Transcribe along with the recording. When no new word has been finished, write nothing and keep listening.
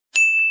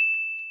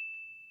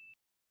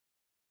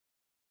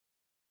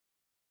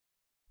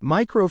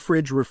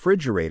MicroFridge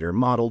refrigerator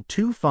model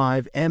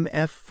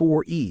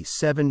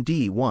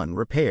 25MF4E7D1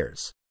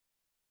 repairs.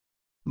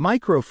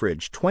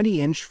 MicroFridge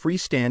 20-inch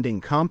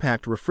freestanding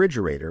compact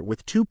refrigerator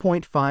with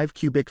 2.5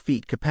 cubic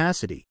feet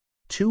capacity,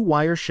 2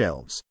 wire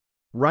shelves,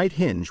 right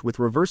hinge with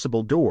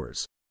reversible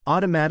doors,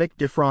 automatic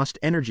defrost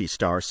Energy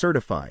Star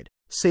certified,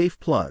 safe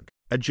plug,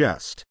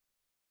 adjust.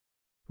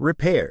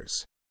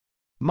 Repairs.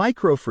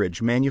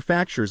 MicroFridge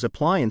manufactures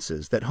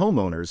appliances that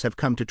homeowners have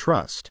come to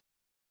trust.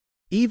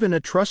 Even a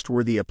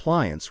trustworthy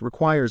appliance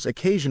requires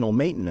occasional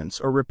maintenance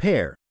or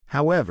repair,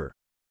 however.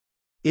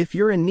 If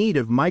you're in need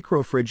of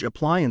MicroFridge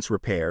appliance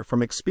repair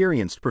from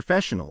experienced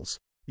professionals,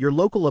 your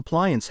local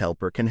appliance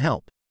helper can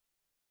help.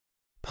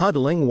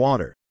 Puddling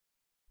water.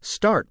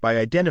 Start by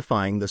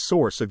identifying the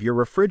source of your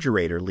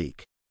refrigerator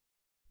leak.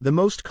 The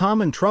most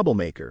common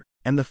troublemaker,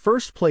 and the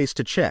first place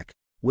to check,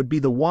 would be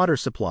the water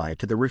supply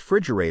to the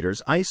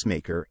refrigerator's ice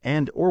maker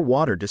and/or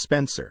water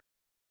dispenser.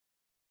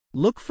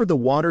 Look for the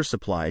water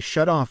supply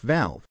shut-off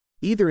valve,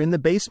 either in the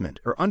basement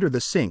or under the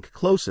sink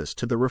closest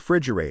to the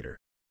refrigerator.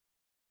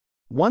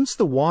 Once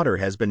the water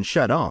has been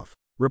shut off,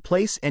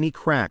 replace any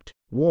cracked,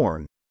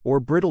 worn, or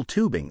brittle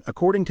tubing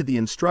according to the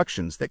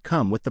instructions that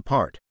come with the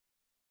part.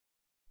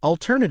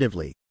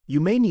 Alternatively,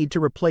 you may need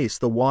to replace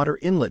the water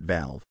inlet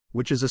valve,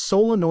 which is a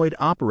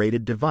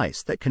solenoid-operated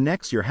device that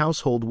connects your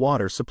household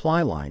water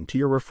supply line to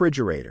your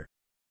refrigerator.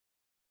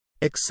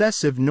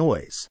 Excessive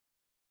noise.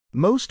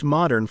 Most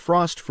modern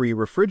frost-free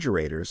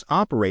refrigerators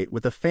operate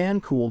with a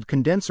fan-cooled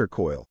condenser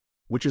coil,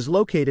 which is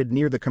located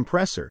near the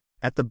compressor,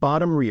 at the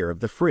bottom rear of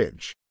the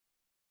fridge.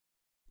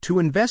 To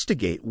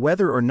investigate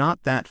whether or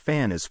not that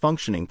fan is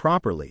functioning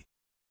properly,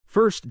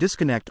 first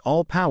disconnect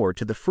all power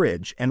to the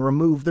fridge and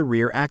remove the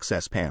rear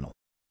access panel.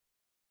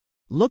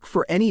 Look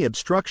for any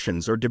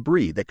obstructions or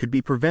debris that could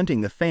be preventing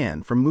the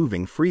fan from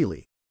moving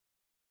freely.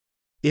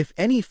 If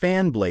any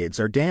fan blades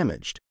are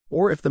damaged,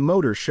 or if the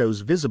motor shows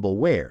visible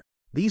wear,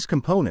 these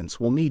components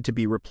will need to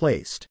be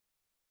replaced.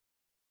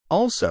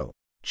 Also,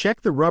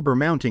 check the rubber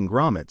mounting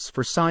grommets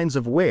for signs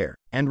of wear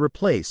and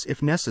replace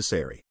if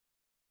necessary.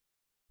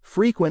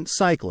 Frequent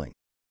cycling.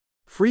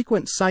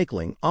 Frequent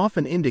cycling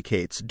often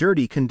indicates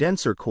dirty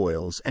condenser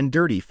coils and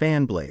dirty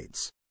fan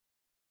blades.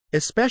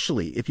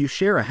 Especially if you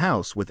share a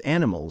house with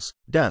animals,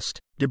 dust,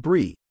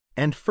 debris,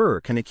 and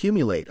fur can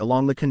accumulate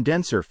along the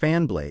condenser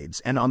fan blades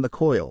and on the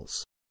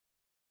coils.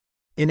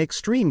 In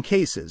extreme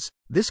cases,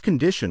 this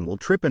condition will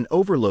trip an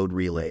overload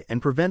relay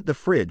and prevent the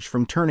fridge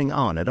from turning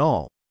on at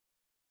all.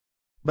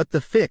 But the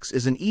fix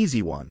is an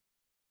easy one.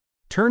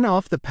 Turn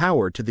off the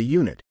power to the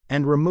unit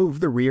and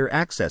remove the rear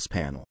access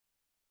panel.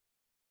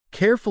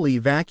 Carefully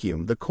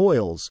vacuum the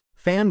coils,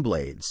 fan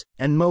blades,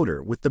 and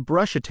motor with the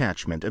brush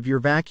attachment of your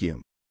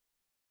vacuum.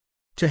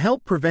 To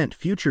help prevent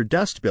future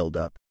dust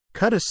buildup,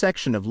 cut a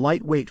section of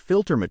lightweight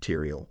filter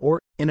material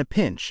or, in a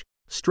pinch,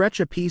 stretch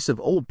a piece of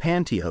old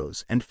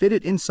pantyhose and fit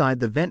it inside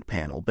the vent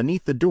panel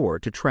beneath the door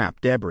to trap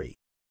debris.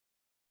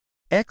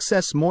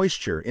 Excess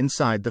moisture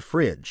inside the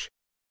fridge.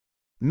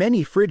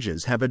 Many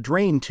fridges have a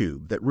drain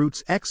tube that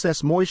routes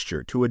excess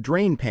moisture to a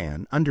drain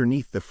pan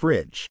underneath the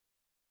fridge.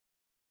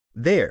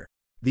 There,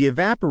 the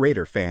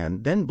evaporator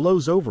fan then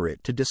blows over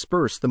it to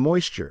disperse the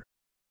moisture.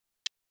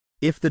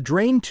 If the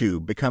drain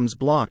tube becomes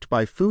blocked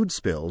by food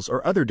spills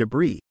or other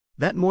debris,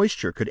 that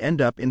moisture could end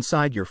up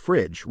inside your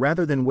fridge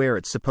rather than where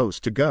it's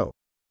supposed to go.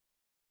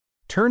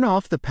 Turn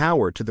off the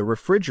power to the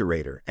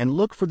refrigerator and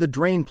look for the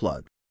drain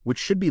plug, which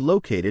should be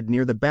located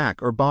near the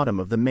back or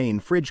bottom of the main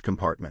fridge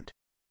compartment.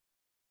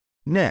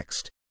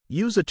 Next,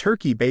 use a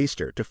turkey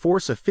baster to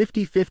force a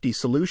 50-50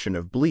 solution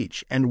of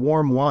bleach and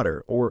warm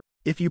water or,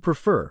 if you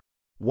prefer,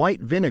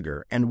 white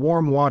vinegar and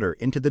warm water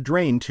into the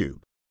drain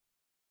tube.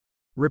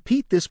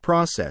 Repeat this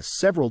process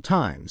several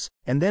times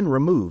and then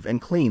remove and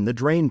clean the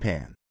drain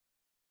pan.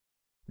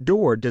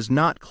 Door does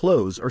not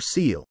close or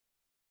seal.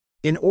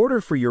 In order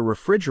for your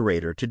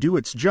refrigerator to do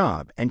its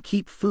job and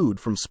keep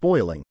food from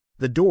spoiling,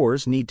 the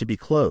doors need to be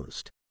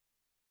closed.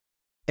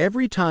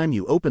 Every time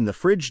you open the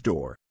fridge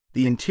door,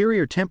 the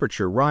interior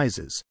temperature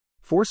rises,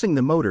 forcing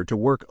the motor to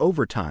work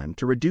overtime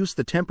to reduce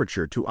the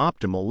temperature to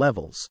optimal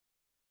levels.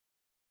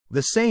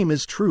 The same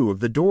is true of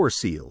the door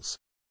seals.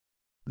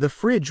 The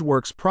fridge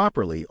works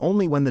properly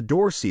only when the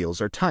door seals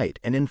are tight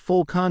and in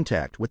full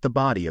contact with the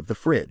body of the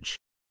fridge.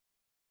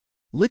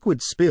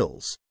 Liquid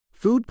spills,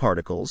 food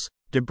particles,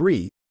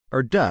 debris,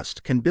 or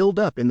dust can build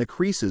up in the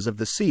creases of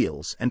the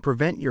seals and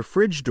prevent your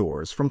fridge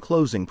doors from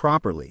closing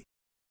properly.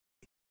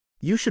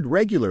 You should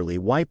regularly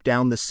wipe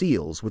down the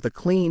seals with a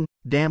clean,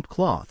 damp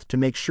cloth to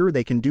make sure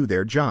they can do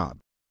their job.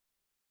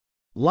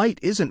 Light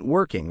isn't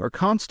working or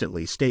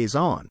constantly stays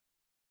on.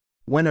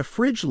 When a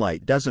fridge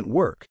light doesn't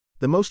work,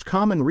 the most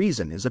common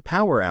reason is a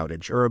power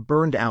outage or a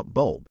burned-out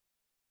bulb.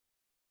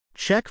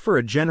 Check for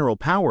a general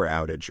power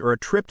outage or a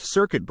tripped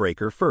circuit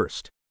breaker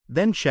first,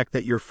 then check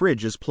that your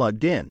fridge is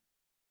plugged in.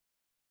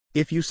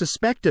 If you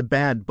suspect a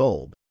bad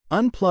bulb,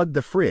 unplug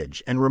the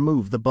fridge and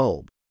remove the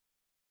bulb.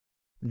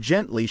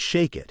 Gently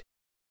shake it.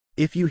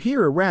 If you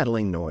hear a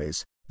rattling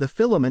noise, the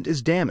filament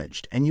is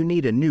damaged and you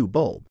need a new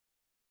bulb.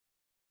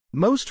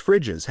 Most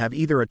fridges have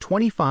either a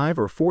 25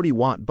 or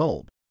 40-watt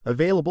bulb,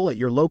 available at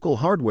your local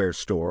hardware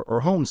store or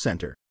home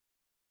center.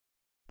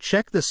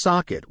 Check the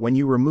socket when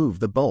you remove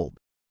the bulb.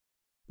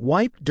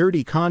 Wipe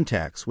dirty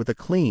contacts with a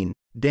clean,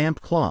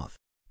 damp cloth,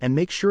 and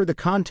make sure the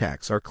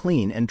contacts are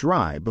clean and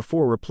dry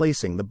before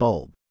replacing the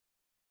bulb.